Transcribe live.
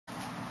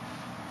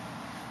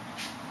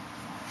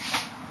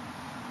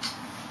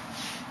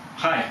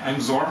Hi, I'm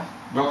Zor.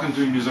 Welcome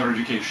to Unizor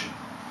Education.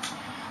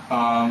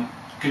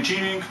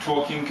 Continuing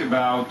talking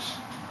about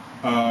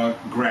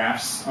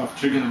graphs of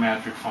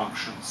trigonometric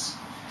functions.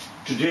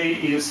 Today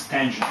is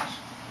tangent.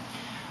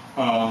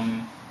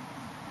 I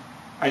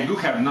do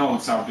have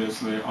notes,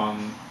 obviously,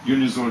 on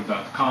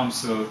unizor.com,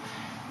 so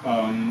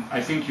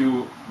I think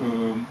you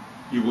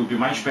will be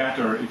much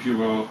better if you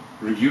will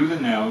review the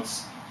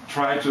notes,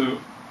 try to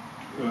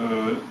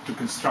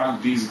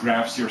construct these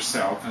graphs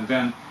yourself, and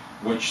then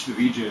watch the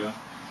video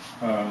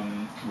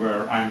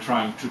where I'm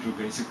trying to do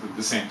basically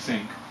the same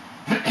thing.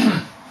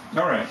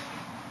 All right,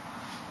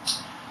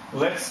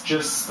 let's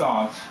just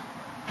start.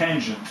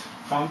 Tangent,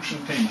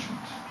 function tangent.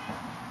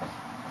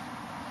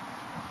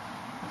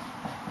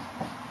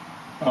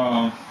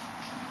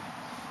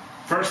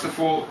 First of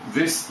all,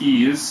 this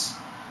is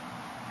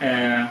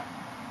a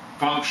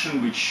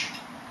function which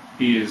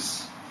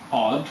is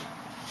odd,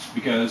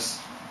 because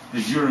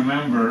as you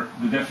remember,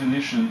 the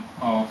definition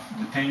of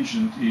the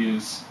tangent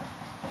is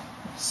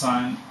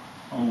sine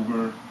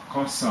over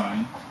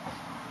cosine.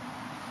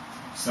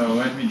 So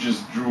let me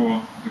just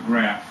draw the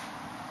graph.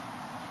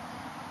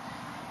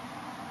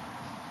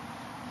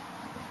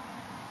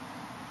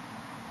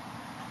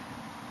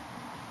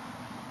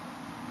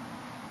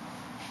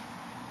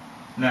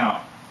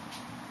 Now,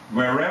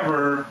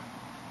 wherever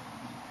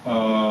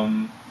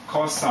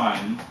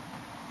cosine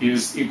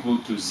is equal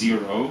to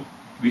 0,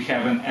 we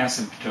have an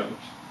asymptote,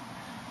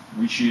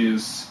 which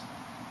is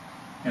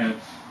at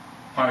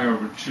pi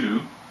over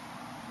 2.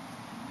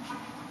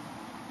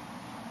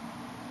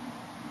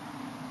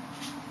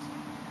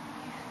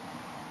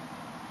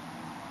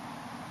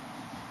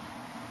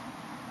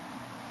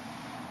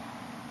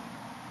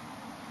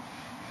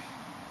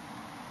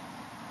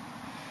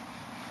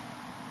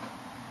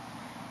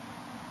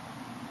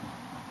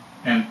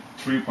 And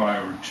 3 pi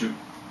over 2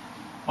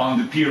 on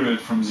the period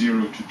from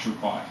 0 to 2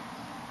 pi.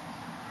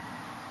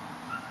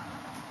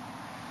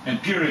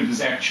 And period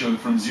is actually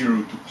from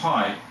 0 to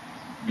pi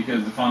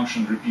because the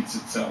function repeats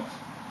itself.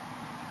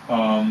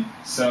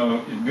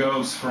 So it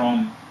goes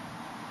from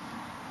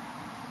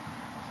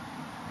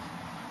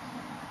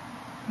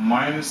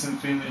minus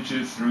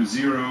infinity through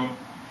 0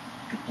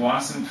 to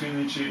plus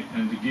infinity,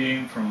 and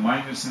again from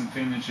minus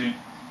infinity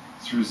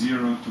through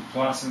 0 to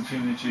plus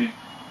infinity,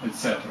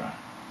 etc.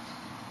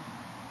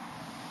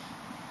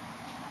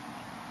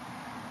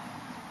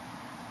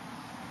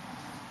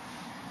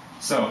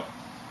 So,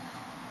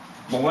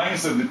 the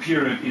length of the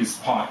period is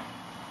pi.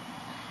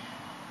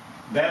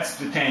 That's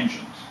the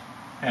tangent.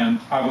 And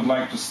I would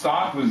like to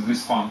start with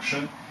this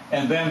function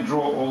and then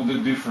draw all the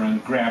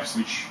different graphs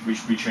which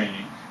we're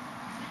changing.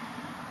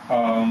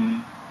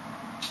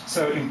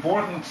 So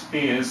important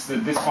is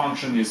that this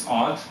function is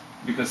odd,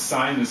 because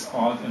sine is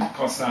odd and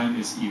cosine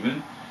is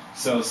even.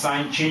 So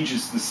sine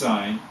changes the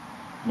sign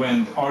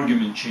when the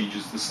argument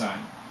changes the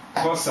sign.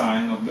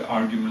 Cosine of the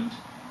argument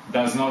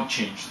does not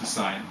change the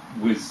sign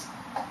with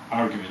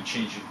argument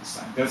changing the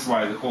sign. That's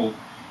why the whole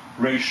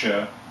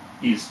ratio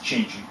is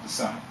changing the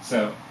sign.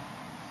 So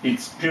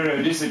its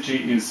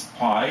periodicity is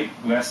pi,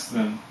 less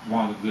than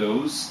one of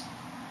those.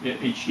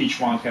 Each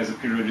one has a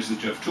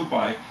periodicity of 2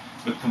 pi,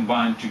 but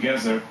combined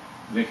together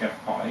they have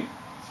pi.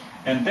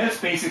 And that's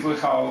basically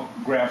how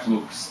graph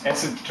looks.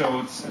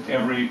 Asymptotes at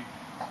every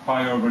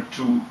pi over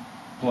 2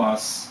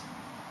 plus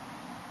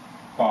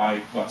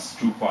pi plus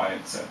 2 pi,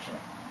 etc.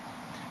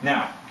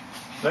 Now,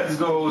 let's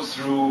go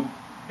through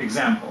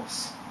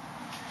examples.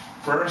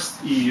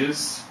 First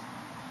is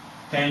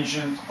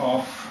tangent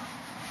of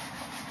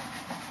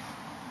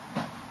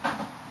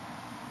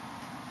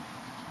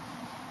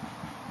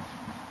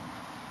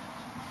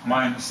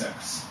minus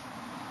x.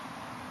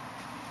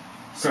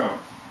 So,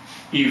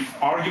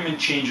 if argument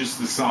changes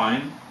the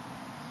sign,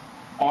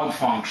 odd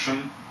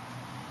function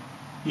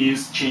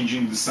is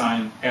changing the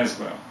sign as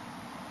well.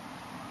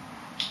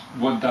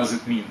 What does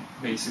it mean,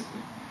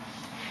 basically?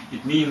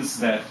 It means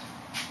that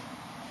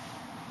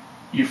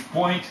if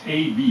point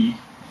AB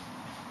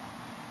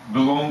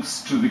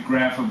belongs to the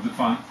graph of the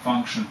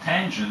function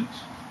tangent,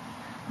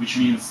 which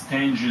means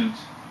tangent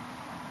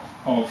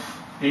of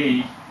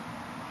A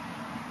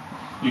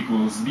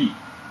equals B,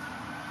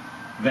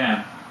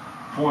 then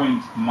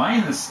point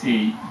minus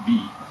AB,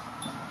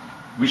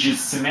 which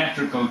is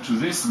symmetrical to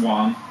this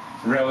one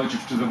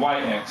relative to the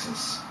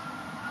y-axis,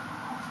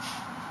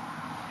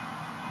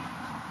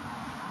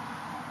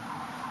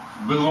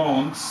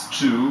 belongs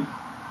to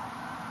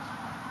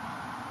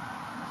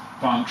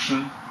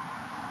function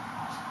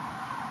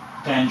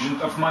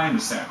tangent of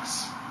minus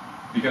x.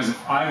 Because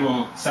if I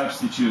will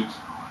substitute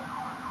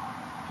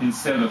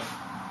instead of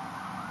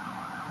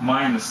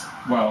minus,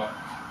 well,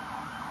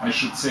 I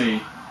should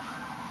say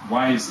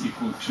y is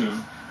equal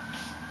to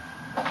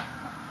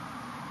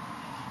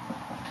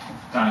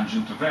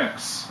tangent of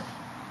x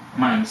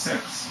minus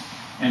x.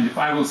 And if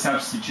I will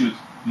substitute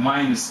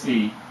minus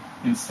a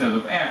instead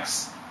of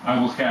x, I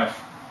will have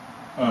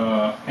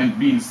and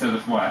b instead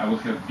of y. I will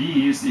have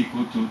b is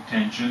equal to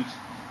tangent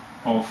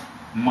of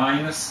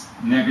minus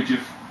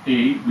negative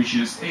a, which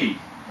is a.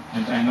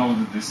 And I know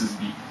that this is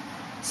b.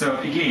 So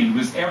again,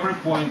 with every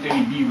point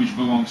AB which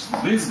belongs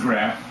to this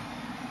graph,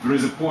 there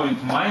is a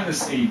point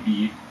minus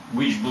AB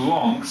which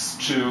belongs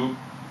to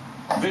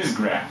this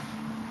graph.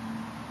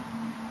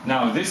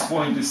 Now this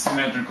point is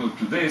symmetrical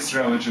to this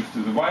relative to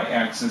the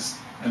y-axis,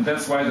 and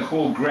that's why the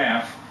whole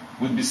graph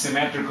would be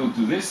symmetrical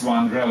to this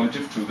one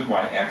relative to the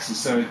y-axis.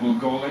 So it will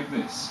go like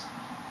this.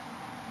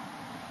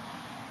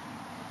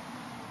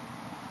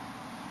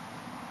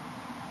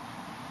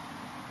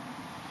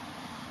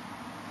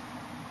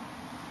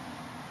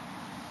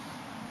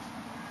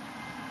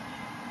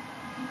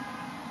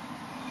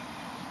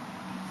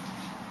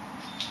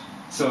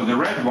 So the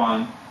red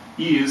one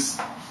is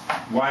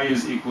y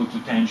is equal to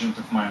tangent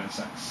of minus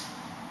x.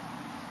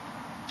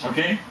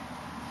 Okay?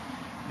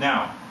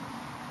 Now,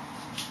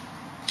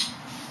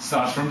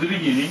 start from the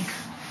beginning.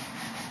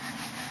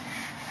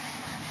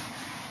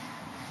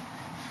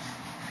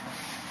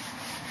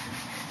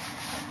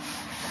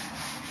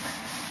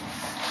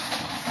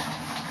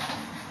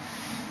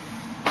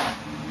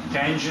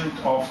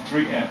 Tangent of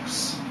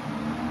 3x.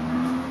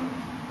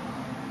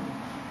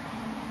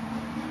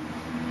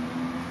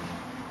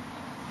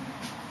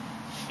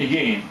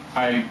 Again,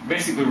 I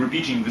basically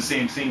repeating the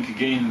same thing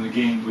again and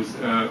again with,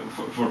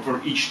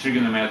 for each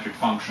trigonometric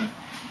function.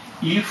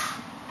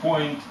 If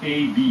point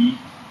AB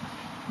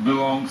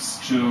belongs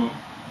to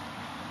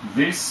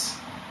this,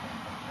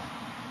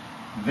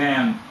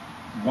 then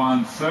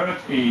 1/3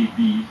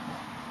 AB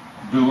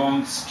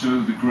belongs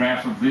to the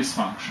graph of this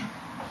function.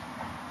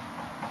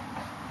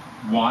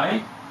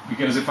 Why?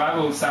 Because if I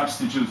will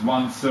substitute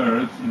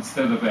 1/3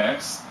 instead of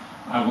x,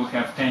 I will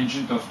have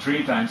tangent of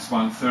 3 times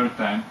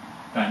 1/3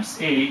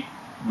 times a,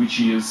 which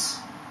is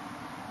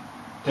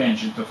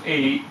tangent of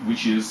a,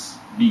 which is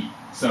b.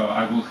 So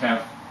I will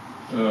have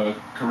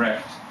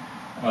correct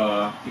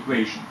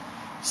equation.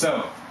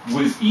 So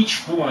with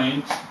each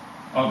point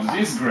of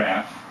this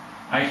graph,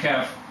 I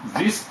have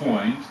this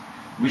point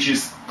which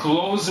is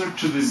closer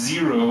to the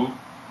zero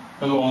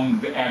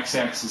along the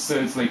x-axis. So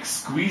it's like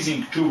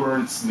squeezing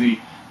towards the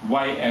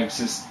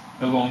y-axis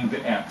along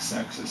the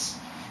x-axis.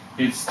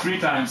 It's 3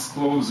 times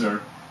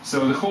closer,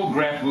 so the whole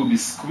graph will be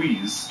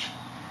squeezed,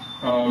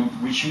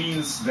 which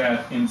means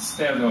that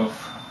instead of,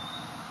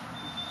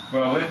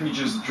 well, let me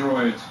just draw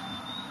it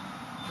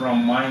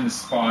from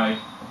minus pi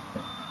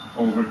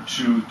over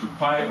 2 to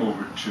pi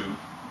over 2,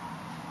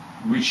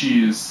 which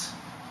is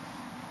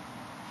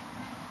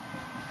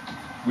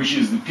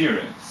the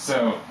period.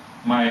 So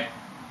my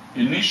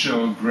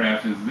initial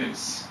graph is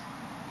this.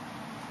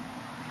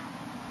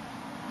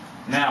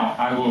 Now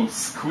I will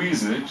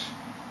squeeze it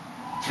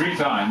 3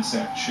 times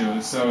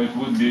actually, so it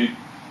would be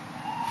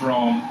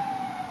from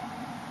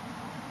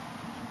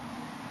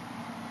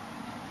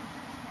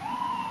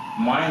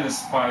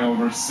minus pi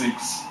over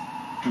 6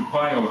 to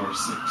pi over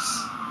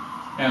 6,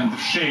 and the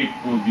shape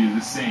will be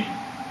the same.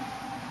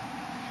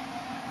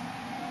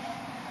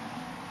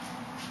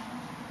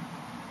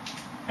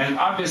 And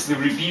obviously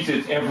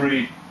repeated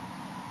every,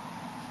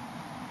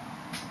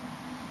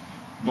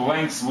 the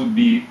length would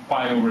be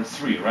pi over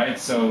 3, right?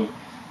 So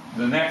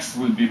the next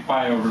would be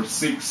pi over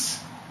 6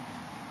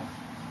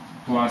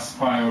 plus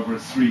pi over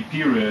 3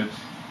 period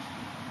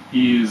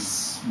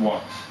is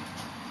what?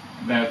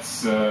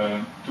 That's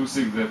 2,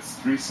 6, that's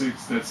 3,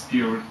 6, that's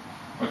p over,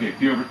 okay,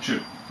 p over 2.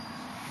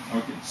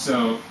 Okay,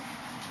 so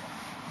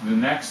the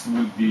next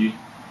would be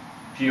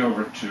p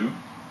over 2,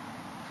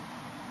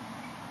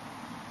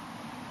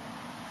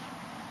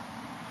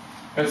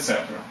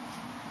 etc.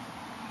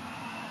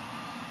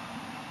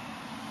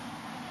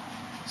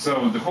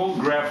 So the whole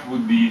graph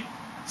would be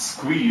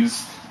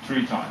squeezed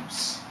 3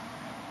 times.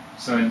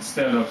 So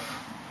instead of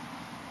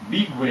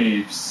big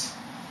waves,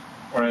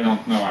 or I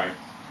don't know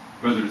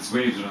whether it's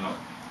waves or not,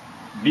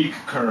 big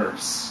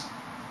curves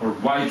or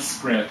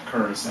widespread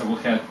curves, I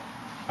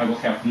will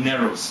have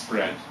narrow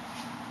spread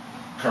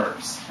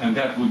curves, and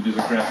that would be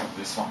the graph of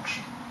this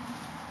function.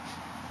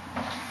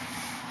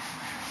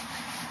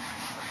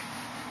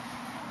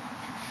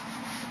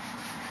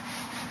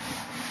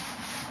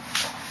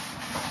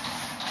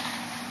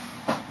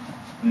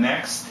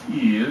 Next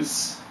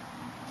is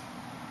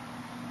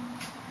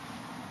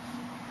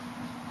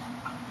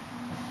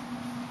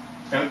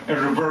a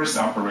reverse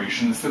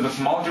operation. Instead of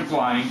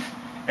multiplying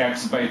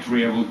x by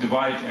 3, I will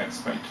divide x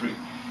by 3.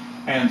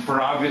 And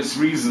for obvious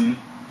reason,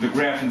 the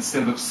graph,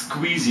 instead of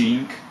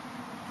squeezing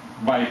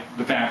by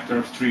the factor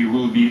of 3,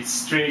 will be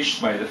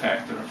stretched by the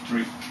factor of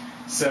 3.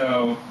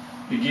 So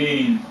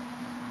again,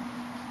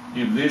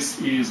 if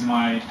this is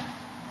my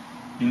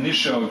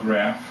initial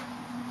graph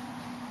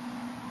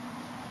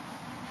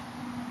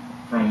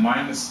from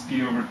minus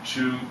p over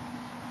 2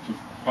 to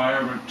pi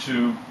over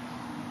 2,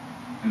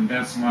 and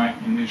that's my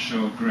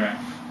initial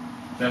graph.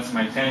 That's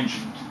my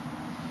tangent.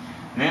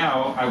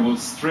 Now I will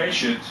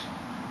stretch it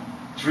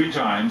 3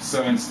 times,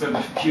 so instead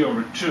of p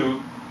over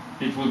 2,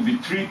 it would be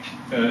 3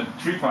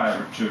 pi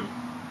over 2.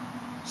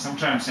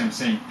 Sometimes I'm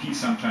saying p,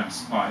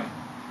 sometimes pi,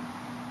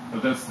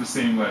 but that's the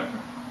same letter.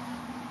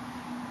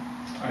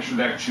 I should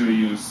actually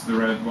use the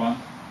red one.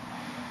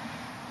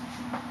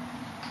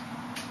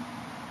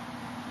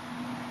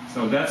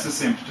 So that's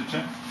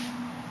asymptote.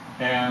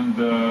 And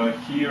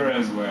here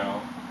as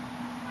well,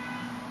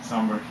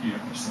 somewhere here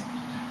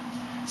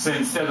asymptote. So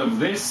instead of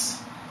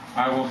this,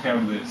 I will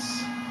have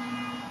this.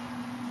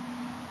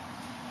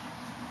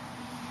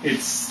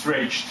 It's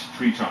stretched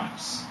 3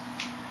 times.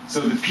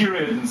 So the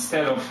period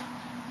instead of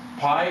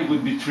pi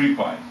would be 3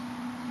 pi.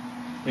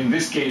 In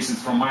this case,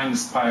 it's from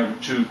minus pi over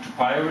 2 to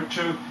pi over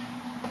 2.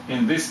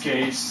 In this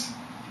case,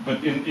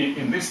 but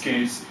in this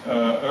case,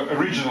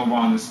 original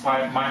one is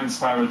minus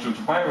pi over 2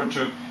 to pi over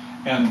 2,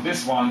 and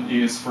this one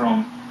is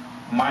from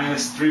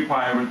minus 3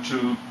 pi over 2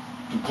 to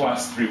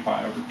plus 3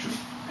 pi over 2,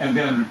 and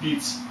then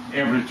repeats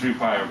every 3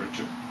 pi over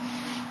 2.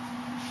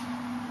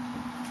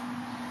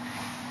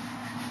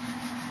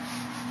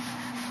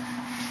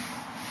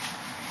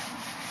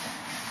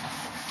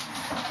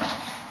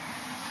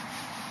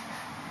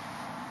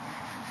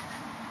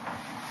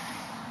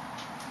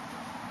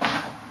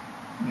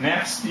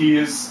 Next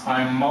is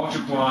I'm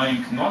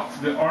multiplying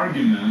not the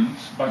argument,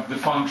 but the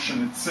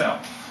function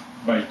itself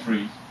by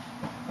 3.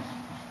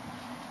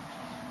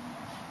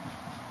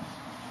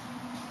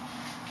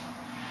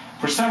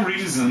 For some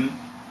reason,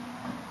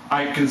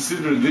 I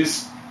consider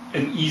this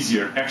an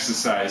easier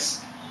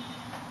exercise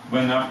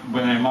when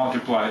I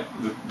multiply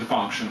the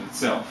function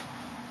itself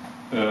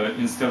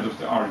instead of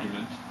the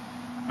argument.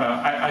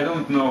 I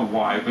don't know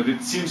why, but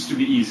it seems to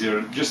be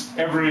easier. Just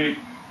every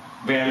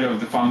value of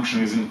the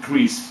function is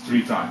increased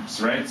 3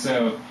 times, right?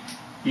 So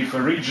if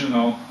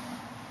original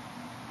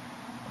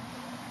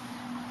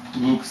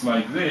looks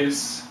like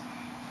this,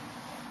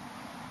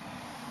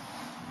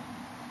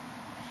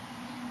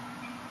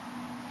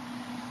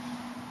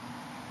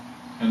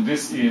 and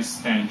this is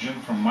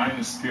tangent from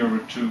minus p over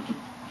 2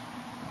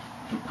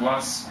 to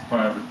plus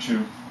pi over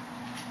 2,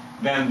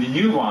 then the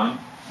new one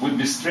would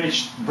be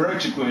stretched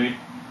vertically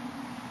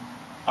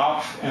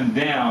up and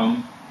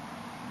down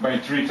by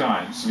 3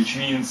 times, which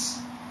means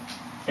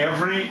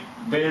every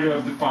value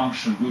of the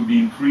function will be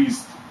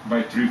increased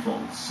by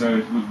 3-fold. So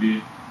it would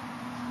be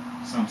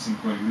something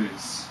like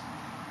this.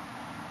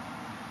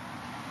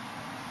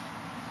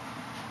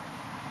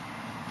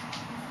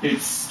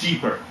 It's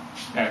steeper,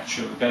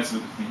 actually. That's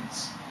what it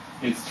means.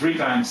 It's 3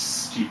 times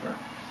steeper.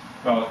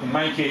 Well, in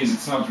my case,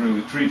 it's not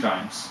really 3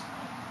 times.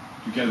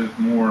 To get it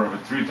more of a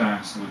 3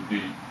 times would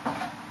be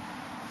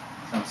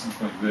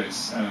something like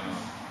this. I don't know.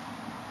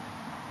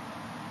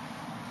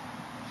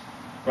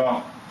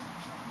 Well,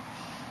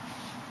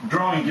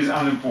 drawing is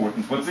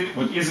unimportant.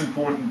 What is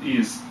important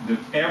is that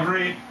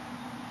every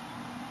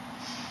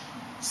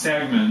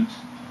segment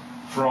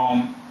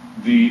from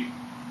the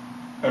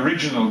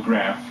original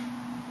graph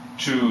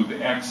to the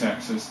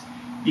x-axis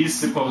is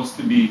supposed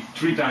to be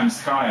 3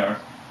 times higher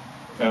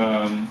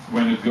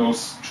when it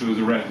goes to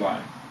the red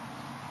line.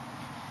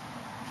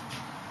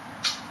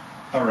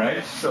 All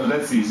right, so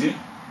that's easy.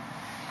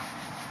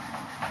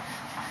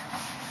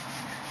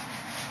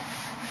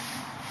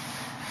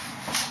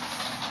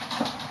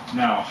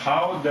 Now,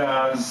 how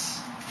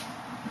does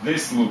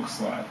this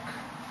looks like?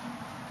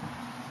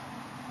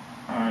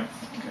 I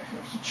think I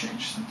have to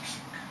change something.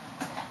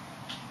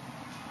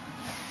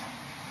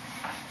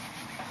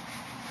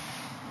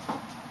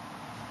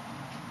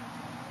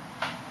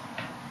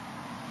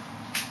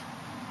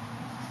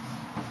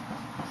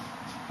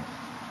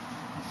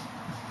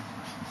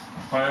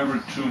 Pi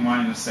over 2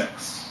 minus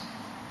x.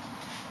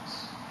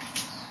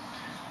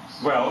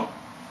 Well,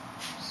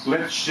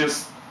 let's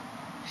just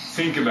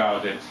think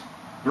about it.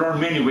 There are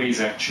many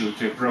ways actually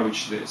to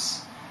approach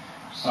this.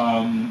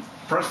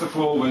 First of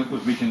all,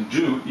 what we can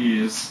do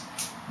is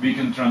we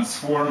can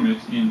transform it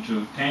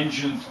into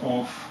tangent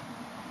of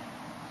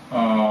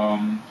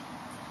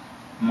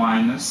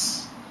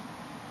minus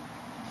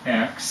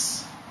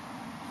x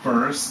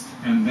first,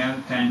 and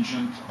then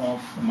tangent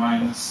of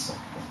minus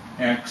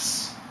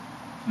x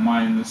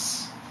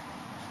minus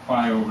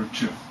pi over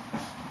 2.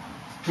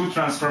 2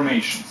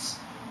 transformations.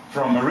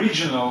 From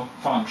original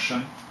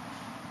function,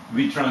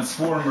 we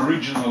transform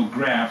original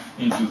graph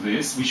into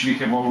this, which we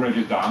have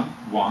already done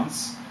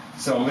once.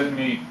 So let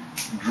me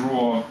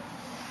draw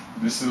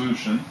the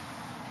solution.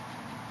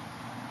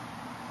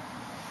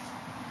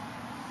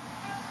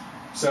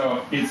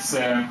 So it's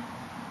a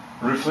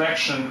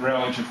reflection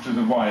relative to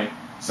the y.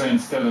 So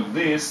instead of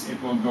this,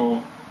 it will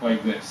go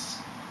like this.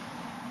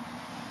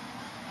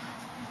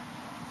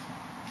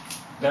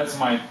 That's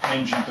my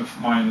tangent of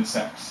minus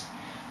x.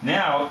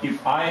 Now,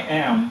 if I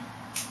am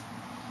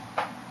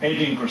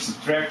adding or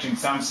subtracting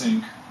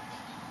something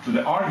to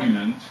the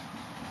argument,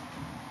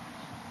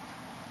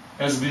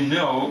 as we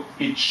know,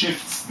 it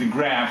shifts the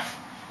graph,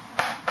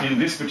 in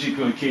this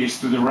particular case,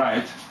 to the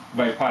right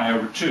by pi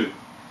over 2.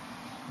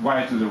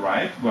 Why to the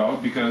right? Well,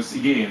 because,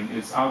 again,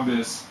 it's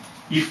obvious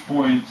if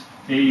point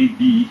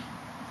AB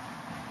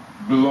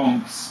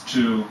belongs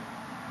to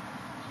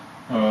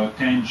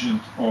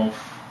tangent of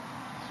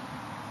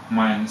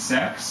minus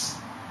x,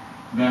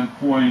 then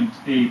point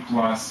A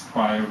plus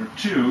pi over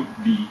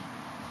 2B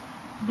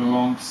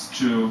belongs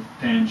to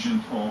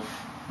tangent of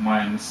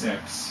minus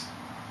x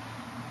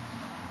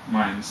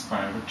minus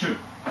pi over 2.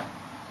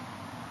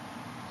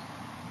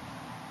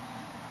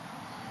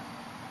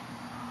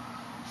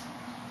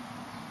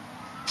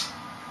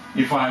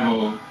 if I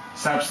will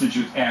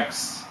substitute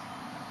x,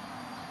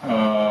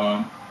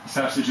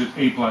 substitute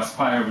a plus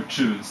pi over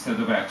 2 instead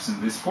of x in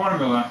this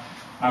formula,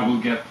 I will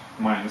get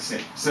minus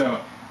a.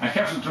 So I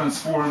have to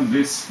transform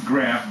this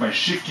graph by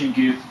shifting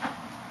it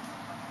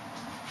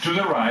to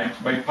the right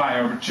by pi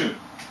over 2.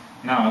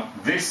 Now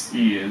this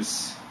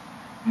is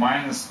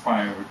minus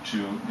pi over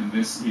 2 and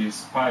this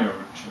is pi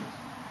over 2.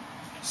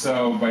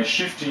 So by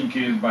shifting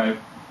it by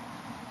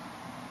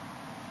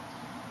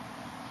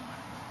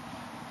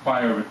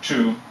pi over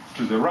 2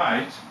 to the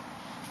right,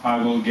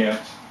 I will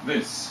get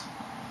this.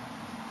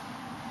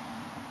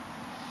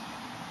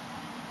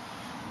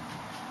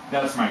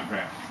 That's my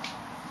graph.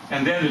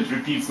 And then it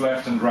repeats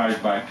left and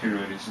right by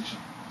periodicity,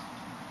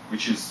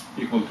 which is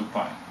equal to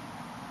pi.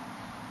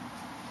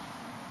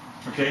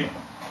 Okay?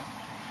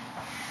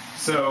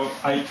 So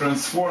I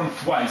transformed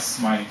twice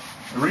my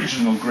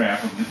original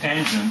graph of the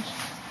tangent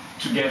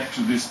to get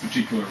to this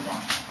particular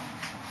one.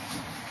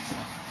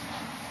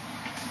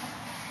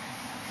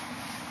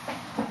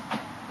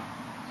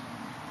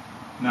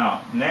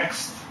 Now,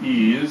 next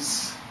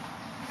is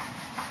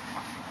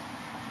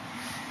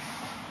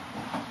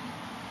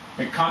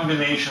a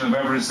combination of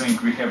everything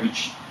we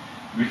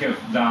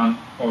have done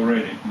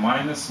already.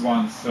 Minus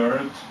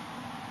 1/3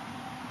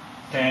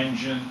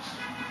 tangent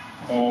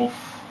of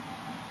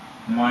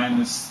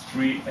minus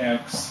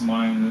 3x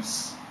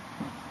minus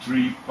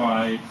 3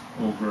 pi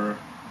over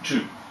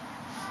 2.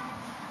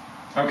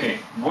 Okay,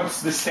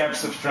 what's the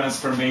steps of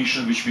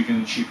transformation which we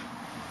can achieve?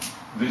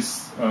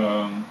 This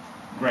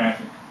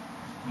graphic.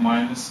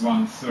 Minus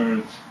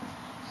 1/3.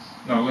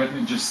 No, let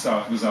me just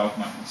start without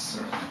minus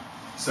third.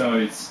 So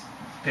it's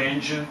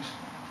tangent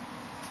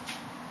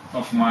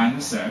of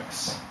minus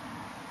x,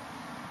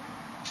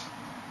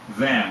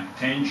 then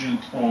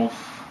tangent of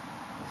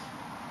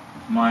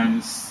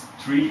minus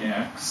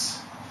 3x,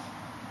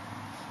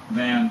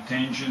 then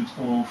tangent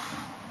of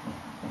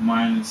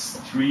minus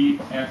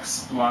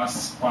 3x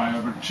plus pi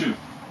over 2,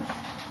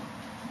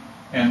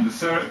 and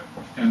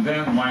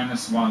then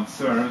minus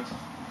 1/3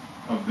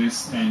 of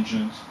this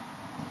tangent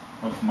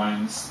of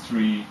minus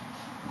 3x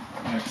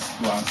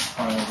plus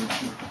pi over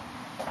 2.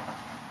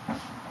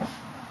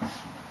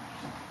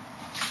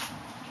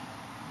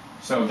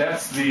 So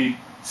that's the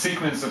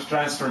sequence of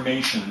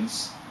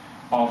transformations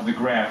of the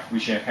graph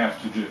which I have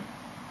to do.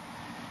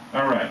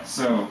 All right,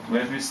 so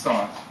let me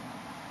start.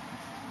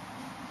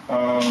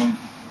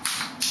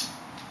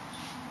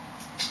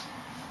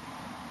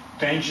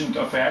 Tangent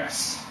of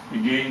x,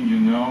 again, you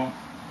know,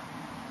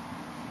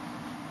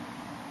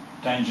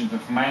 tangent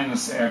of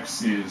minus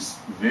x is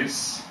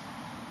this,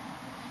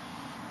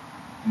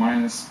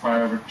 minus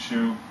pi over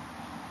 2,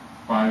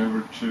 pi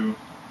over 2,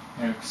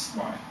 x,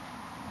 y.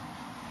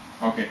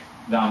 Okay,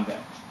 done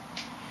that.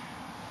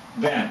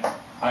 Then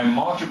I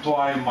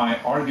multiply my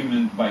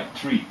argument by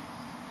 3,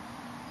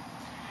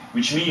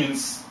 which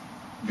means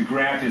the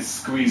graph is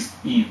squeezed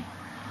in.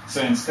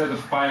 So instead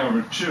of pi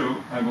over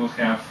 2, I will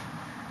have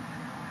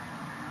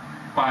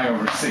pi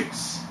over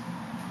 6,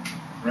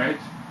 right?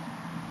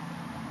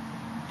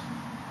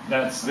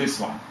 That's this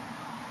one.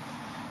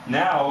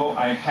 Now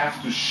I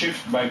have to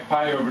shift by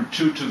pi over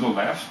 2 to the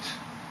left.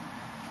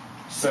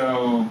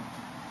 So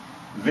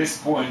this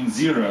point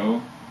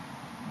 0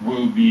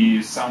 will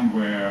be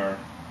somewhere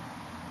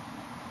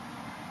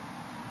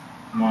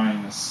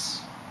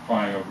minus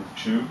pi over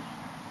 2.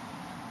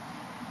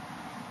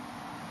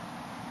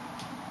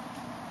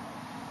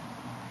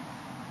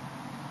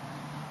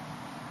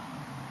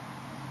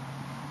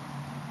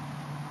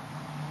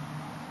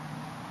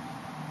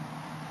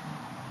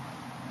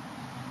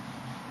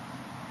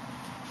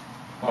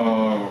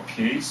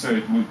 Okay, so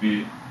it would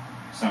be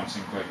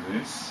something like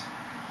this.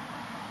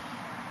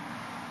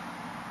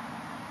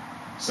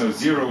 So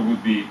 0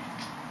 would be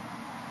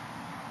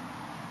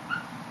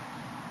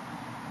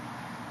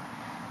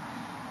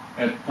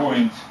at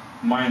point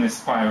minus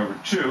pi over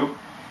 2,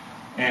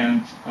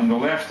 and on the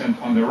left and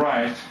on the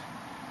right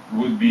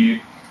would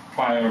be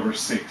pi over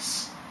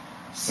 6.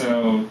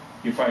 So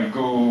if I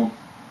go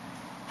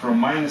from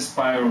minus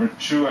pi over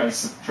 2, I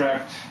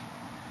subtract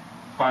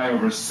pi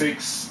over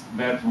 6,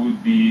 that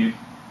would be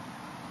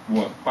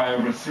what? Pi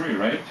over 3,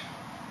 right?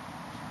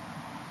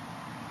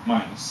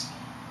 Minus.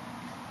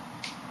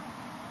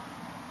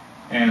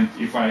 And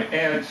if I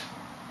add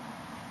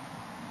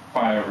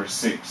pi over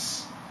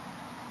 6,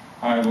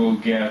 I will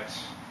get,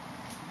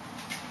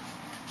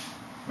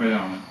 wait a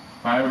minute,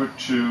 pi over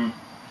 2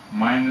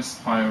 minus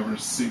pi over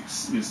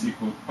 6 is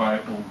equal to pi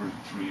over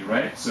 3,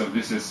 right? So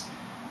this is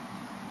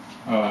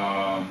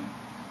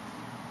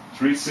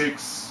 3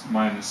 6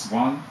 minus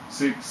 1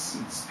 6,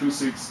 it's 2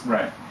 6,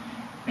 right?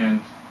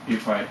 And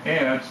if I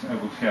add, I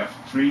would have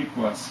 3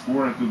 plus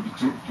 4, it would be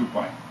 2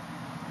 pi.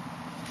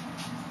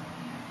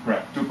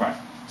 Right, 2 pi.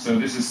 So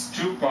this is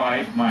 2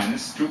 pi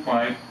minus 2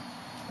 pi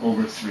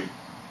over 3.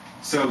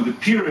 So the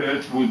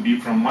period would be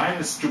from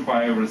minus 2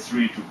 pi over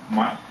 3 to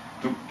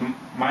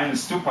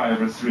minus 2 pi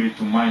over 3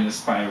 to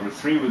minus pi over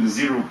 3 with a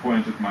 0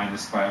 point at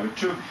minus pi over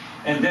 2,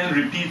 and then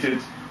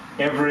repeated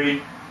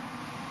every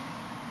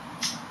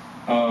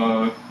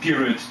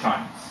period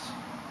times.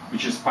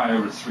 which is pi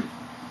over 3.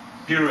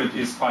 Period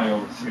is pi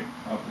over 3,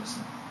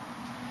 obviously.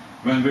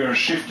 When we are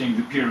shifting,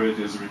 the period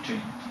is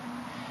retained.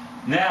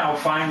 Now,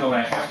 finally,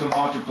 I have to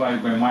multiply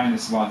it by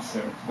minus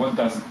 1/3. What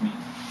does it mean?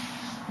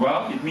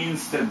 Well, it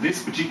means that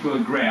this particular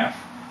graph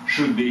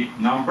should be,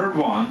 number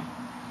 1,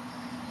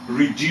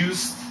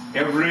 reduced,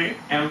 every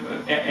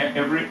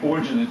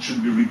ordinate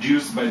should be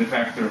reduced by the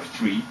factor of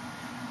 3.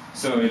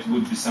 So it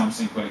would be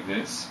something like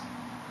this.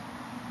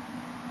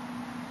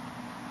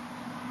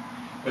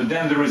 But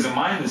then there is a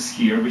minus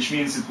here, which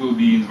means it will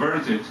be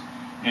inverted,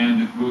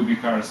 and it will be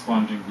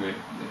correspondingly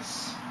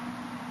this.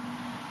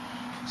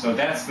 So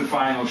that's the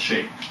final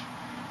shape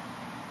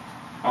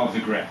of the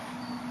graph.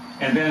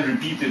 And then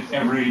repeat it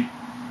every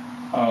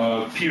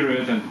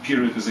period, and the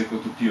period is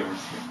equal to p over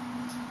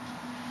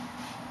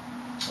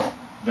 3.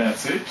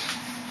 That's it.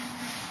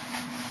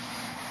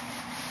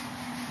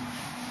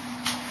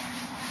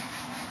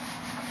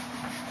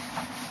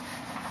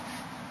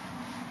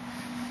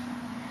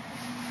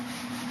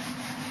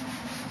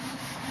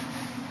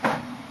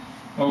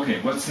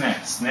 Okay, what's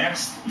next?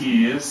 Next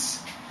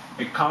is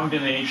a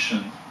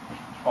combination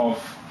of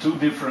two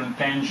different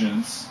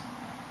tangents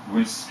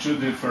with two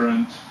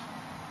different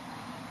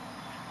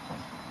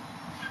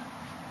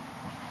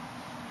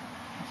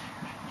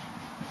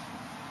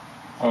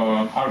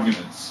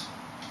arguments.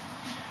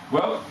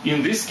 Well,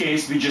 in this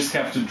case, we just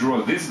have to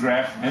draw this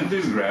graph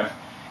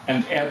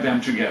and add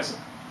them together.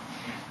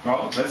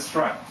 Well, let's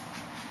try.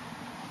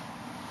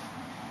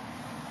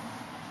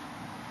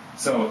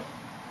 So,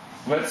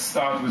 let's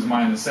start with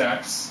minus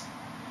x.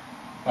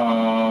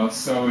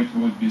 So it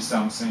would be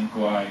something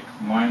like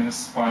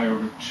minus pi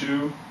over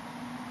 2,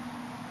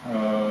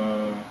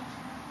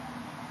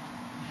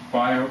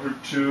 pi over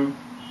 2.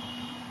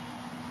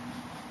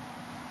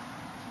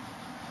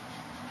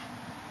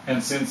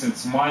 And since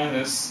it's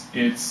minus,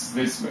 it's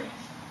this way.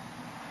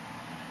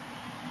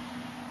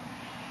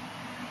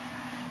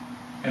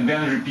 And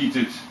then repeat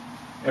it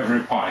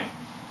every pi.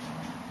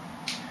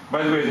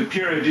 By the way, the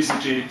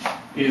periodicity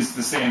is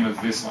the same as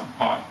this one,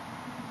 pi.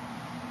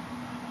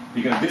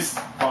 Because this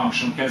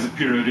function has a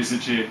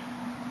periodicity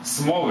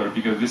smaller,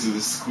 because this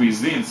is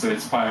squeezed in, so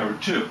it's pi over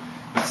 2.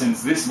 But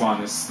since this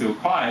one is still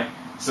pi,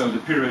 so the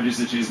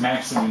periodicity is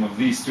maximum of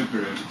these two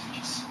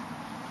periodicities.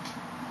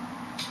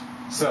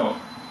 So,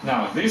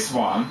 now this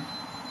one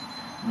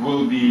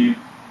will be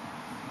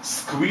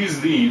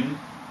squeezed in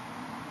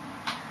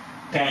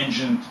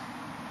tangent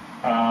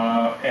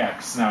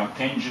x. Now,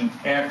 tangent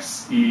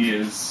x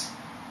is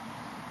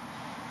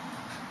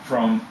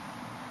from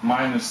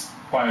minus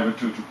pi over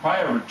 2 to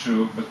pi over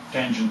 2, but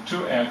tangent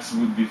 2x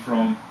would be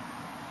from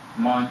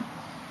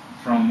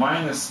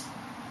minus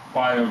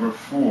pi over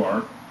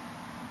 4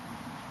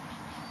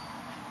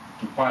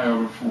 to pi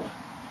over 4.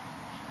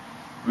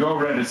 We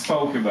already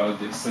spoke about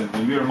this, and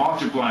when we are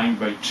multiplying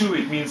by 2,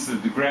 it means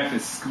that the graph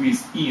is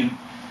squeezed in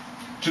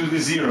to the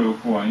 0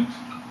 point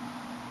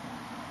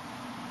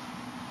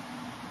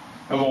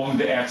along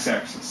the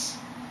x-axis.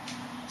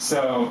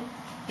 So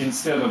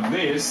instead of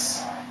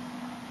this,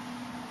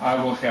 I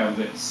will have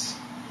this.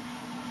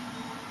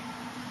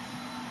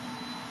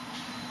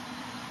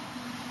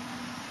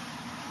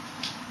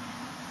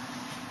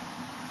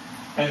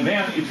 And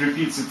then it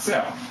repeats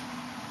itself.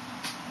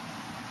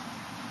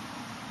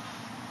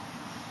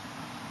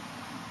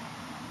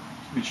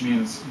 Which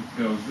means it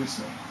goes this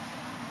way.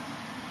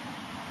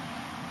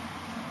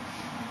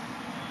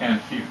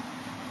 And here.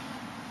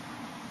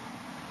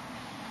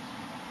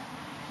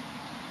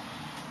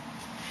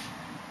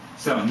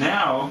 So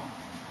now,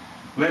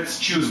 let's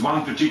choose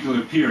one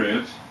particular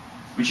period,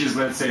 which is,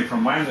 let's say,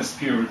 from minus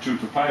p over 2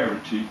 to pi over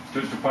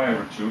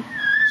 2.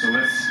 So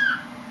let's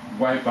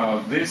wipe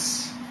out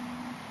this,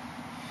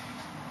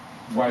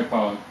 wipe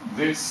out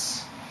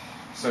this,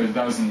 so it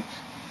doesn't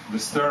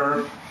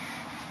disturb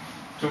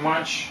too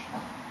much.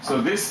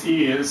 So this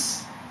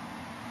is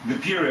the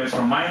period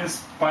from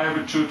minus pi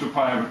over 2 to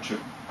pi over 2.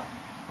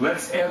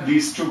 Let's add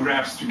these two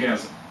graphs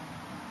together.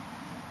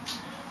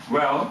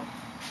 Well,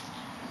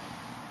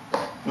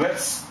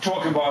 let's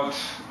talk about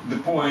the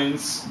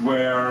points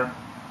where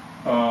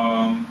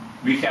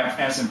we have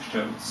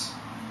asymptotes.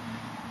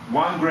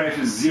 One graph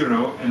is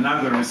 0,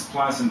 another is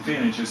plus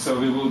infinity, so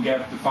we will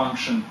get the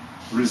function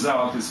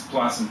result is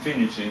plus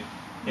infinity.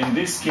 In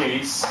this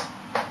case,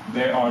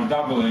 they are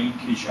doubling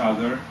each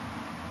other.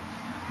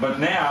 But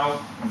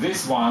now,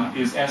 this one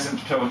is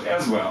asymptote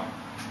as well.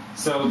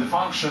 So the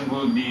function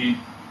will be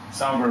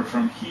somewhere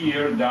from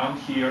here, down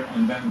here,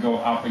 and then go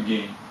up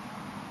again.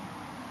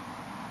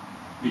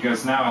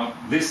 Because now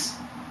this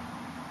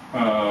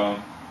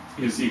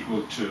is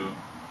equal to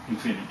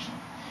infinity.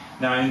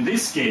 Now in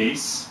this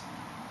case,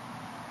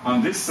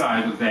 on this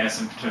side of the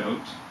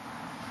asymptote,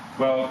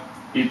 well,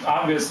 it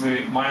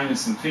obviously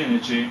minus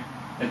infinity.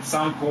 At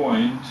some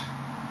point,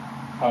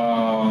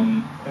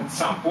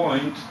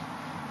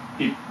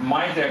 it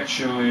might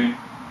actually,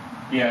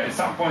 at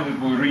some point it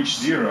will reach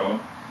 0.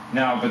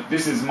 Now, but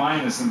this is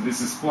minus and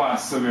this is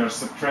plus, so we are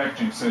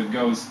subtracting, so it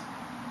goes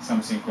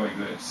something like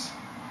this.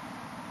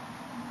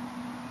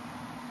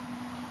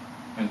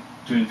 And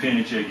to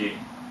infinity again.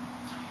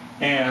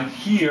 And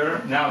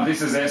here, now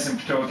this is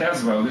asymptote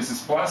as well. This is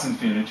plus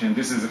infinity, and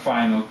this is a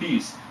finite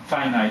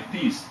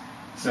piece.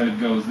 So it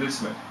goes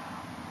this way.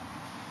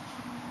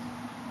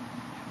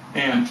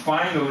 And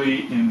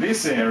finally, in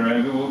this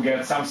area, we will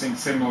get something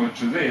similar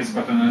to this,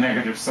 but on the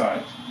negative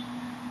side.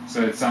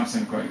 So it's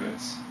something like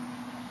this.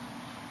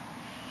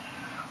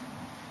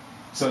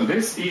 So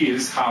this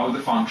is how the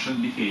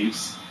function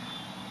behaves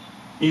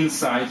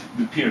inside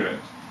the period.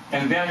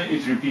 And then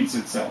it repeats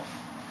itself.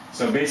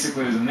 So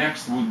basically, the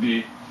next would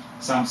be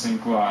something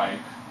like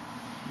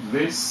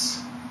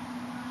this,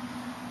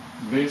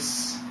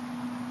 this,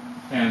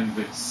 and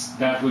this.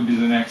 That would be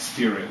the next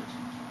period,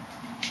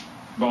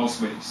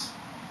 both ways.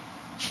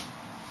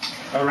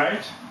 All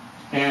right?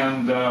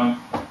 And the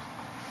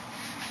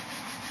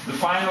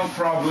final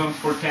problem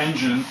for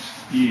tangent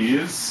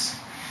is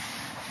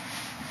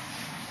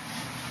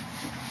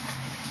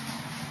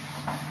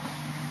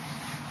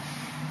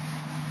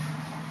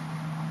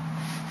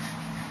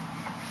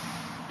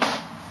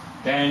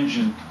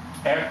tangent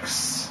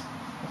x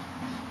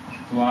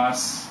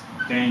plus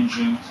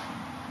tangent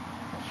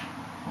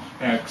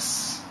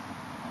x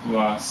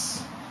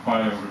plus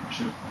pi over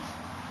 2.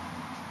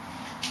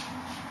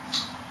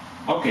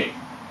 Okay,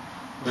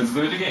 let's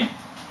do it again.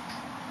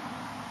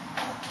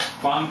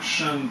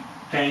 Function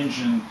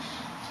tangent.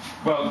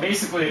 Well,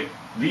 basically,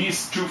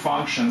 these two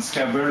functions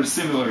have very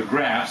similar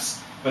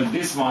graphs, but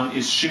this one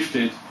is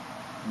shifted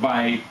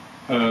by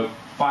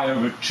pi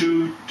over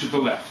 2 to the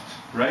left,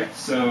 right?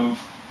 So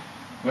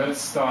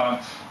let's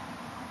start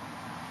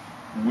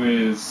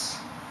with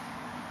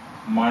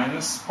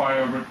minus pi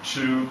over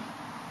 2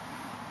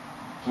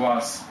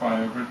 plus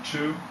pi over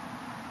 2,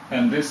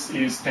 and this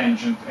is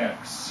tangent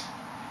x.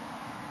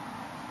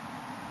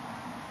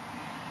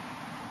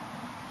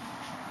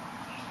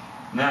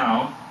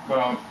 Now,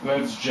 well,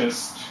 let's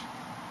just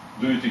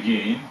do it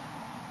again,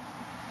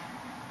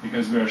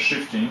 because we are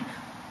shifting.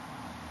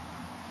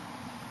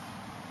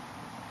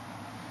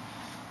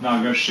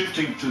 Now we are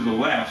shifting to the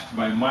left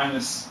by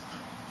minus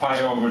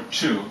pi over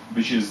 2,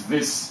 which is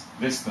this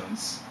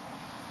distance.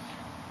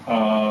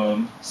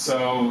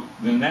 So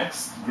the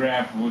next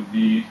graph would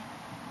be,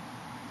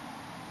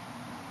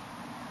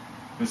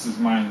 this is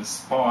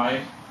minus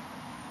pi,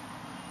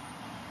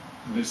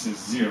 this is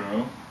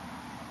 0.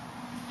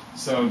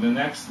 So the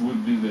next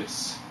would be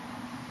this.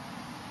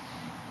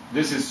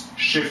 This is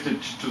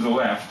shifted to the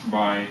left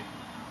by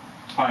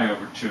pi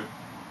over 2.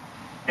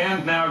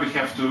 And now we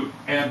have to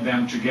add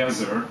them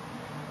together.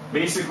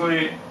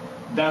 Basically, it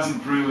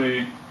doesn't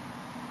really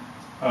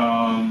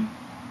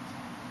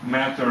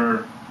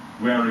matter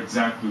where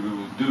exactly we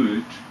will do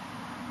it,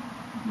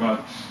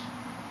 but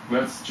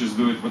let's just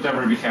do it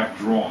whatever we have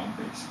drawn,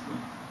 basically.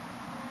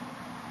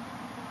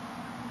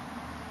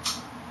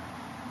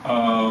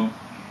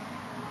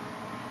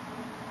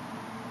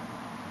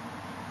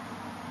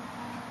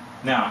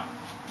 Now,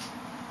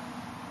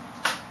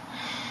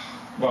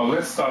 well,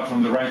 let's start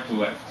from the right to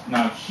left.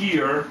 Now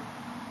here,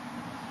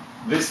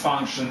 this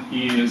function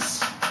is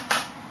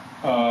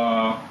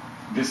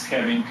this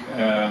having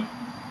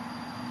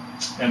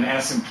an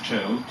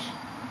asymptote,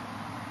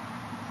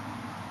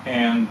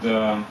 and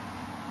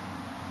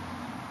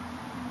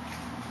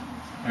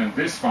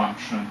this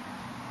function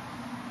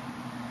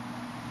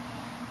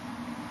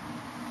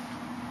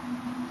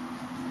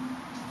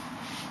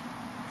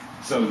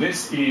so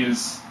this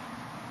is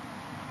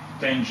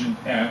tangent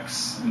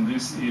x, and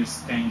this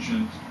is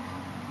tangent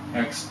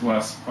x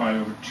plus pi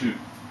over 2.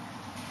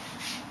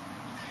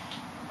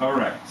 All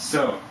right,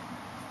 so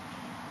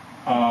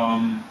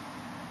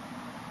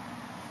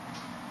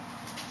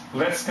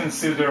let's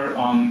consider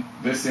on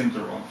this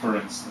interval, for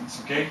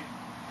instance, okay?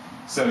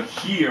 So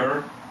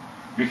here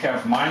we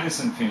have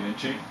minus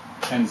infinity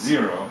and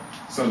 0,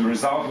 so the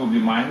result will be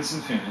minus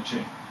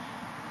infinity,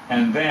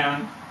 and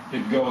then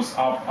it goes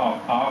up,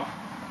 up, up,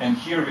 and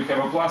here we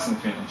have a plus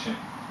infinity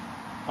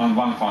on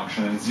one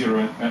function and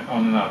 0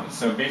 on another.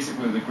 So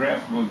basically the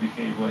graph will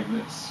behave like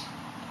this.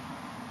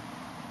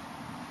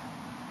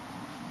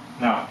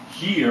 Now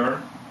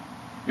here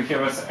we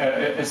have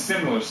a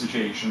similar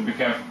situation. We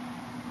have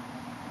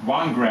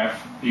one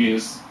graph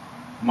is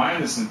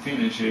minus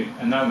infinity,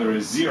 another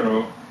is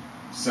 0.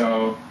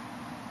 So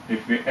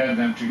if we add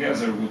them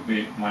together, it would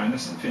be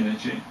minus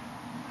infinity,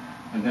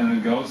 and then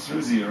it goes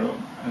through 0,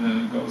 and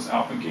then it goes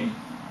up again.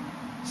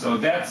 So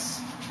that's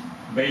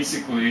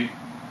basically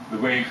the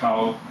way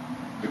how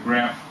the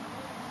graph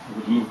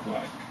would look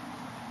like.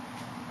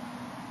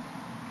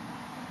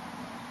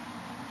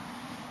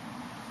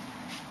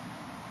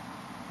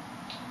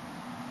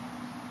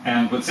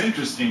 And what's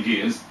interesting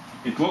is,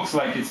 it looks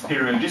like its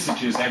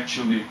periodicity is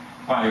actually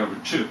pi over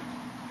 2.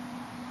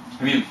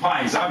 I mean,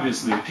 pi is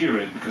obviously a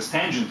period, because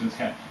tangent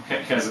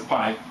has a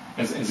pi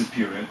as a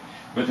period.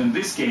 But in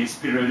this case,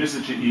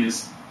 periodicity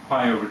is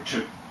pi over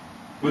 2.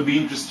 Would be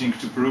interesting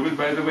to prove it,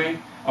 by the way,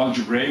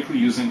 algebraically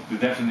using the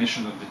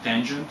definition of the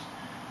tangent,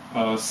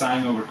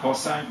 sine over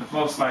cosine, but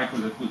most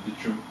likely that would be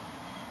true.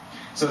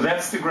 So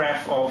that's the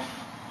graph of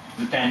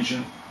the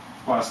tangent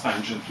plus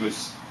tangent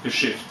with the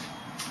shift.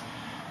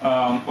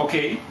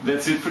 Okay,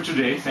 that's it for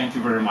today. Thank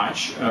you very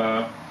much.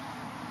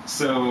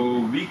 So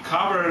we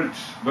covered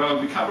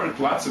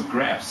lots of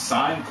graphs: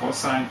 sine,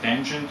 cosine,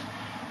 tangent.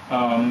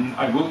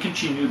 I will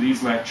continue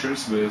these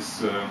lectures with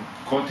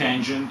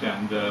cotangent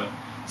and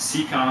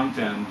secant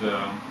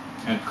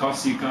and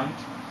cosecant,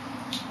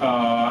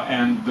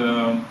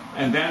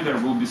 and then there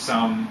will be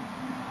some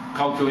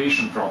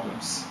calculation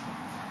problems.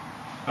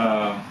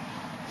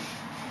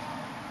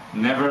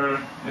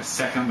 Never a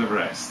second of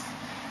rest.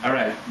 All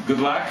right, good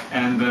luck,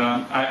 and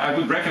I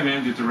would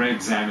recommend you to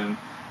re-examine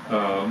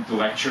the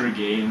lecture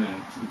again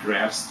and the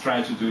graphs.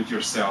 Try to do it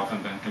yourself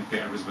and then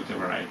compare with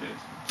whatever I did.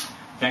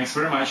 Thanks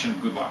very much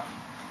and good luck.